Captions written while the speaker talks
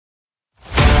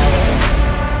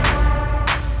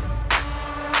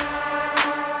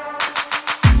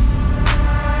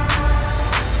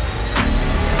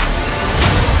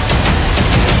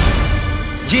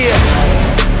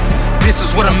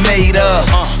made of.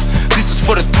 This is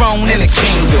for the throne and the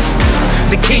kingdom.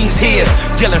 The king's here,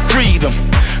 yelling freedom.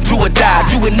 Do or die,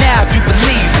 do it now if you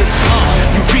believe it.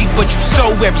 You reap what you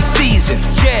sow every season.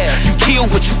 You kill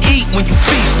what you eat when you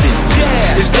feasting.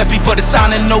 It's death before the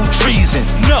sign of no treason.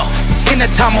 No, in a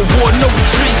time of war, no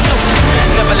retreat.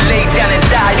 Never lay down and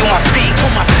die on my feet.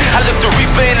 I look the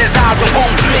reaper in his eyes and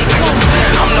won't blink.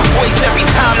 I'm the voice every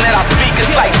time that I speak.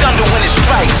 It's like thunder when it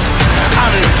strikes.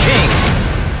 I'm the king.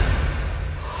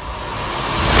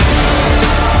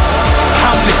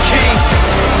 I'm the king.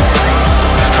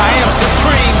 I am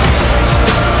supreme.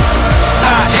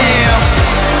 I am.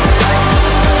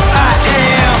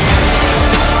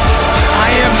 I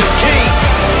am the king.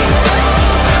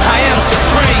 I am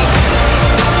supreme.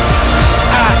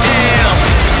 I am.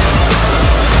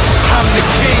 I'm the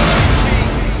king.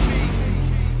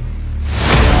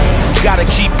 You gotta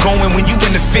keep going when you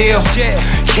in the field.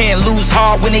 Can't lose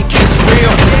heart when it gets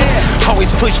real.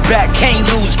 Always push back, can't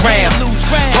lose ground.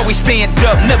 Always stand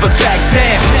up, never back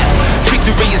down.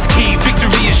 Victory is key,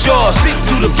 victory is yours.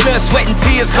 Through the blood, sweat and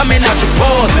tears coming out your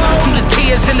pores. Through the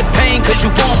tears and the pain cause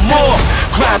you want more.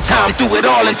 Grind time through it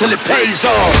all until it pays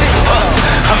off.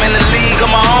 I'm in the league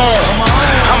of my own.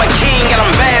 I'm a king and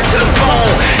I'm bad to the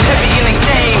bone. Heavy in the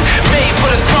game, made for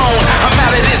the throne. I'm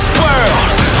out of this world,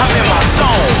 I'm in my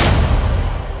zone.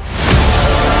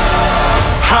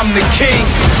 I'm the king.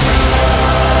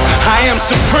 I am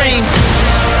supreme.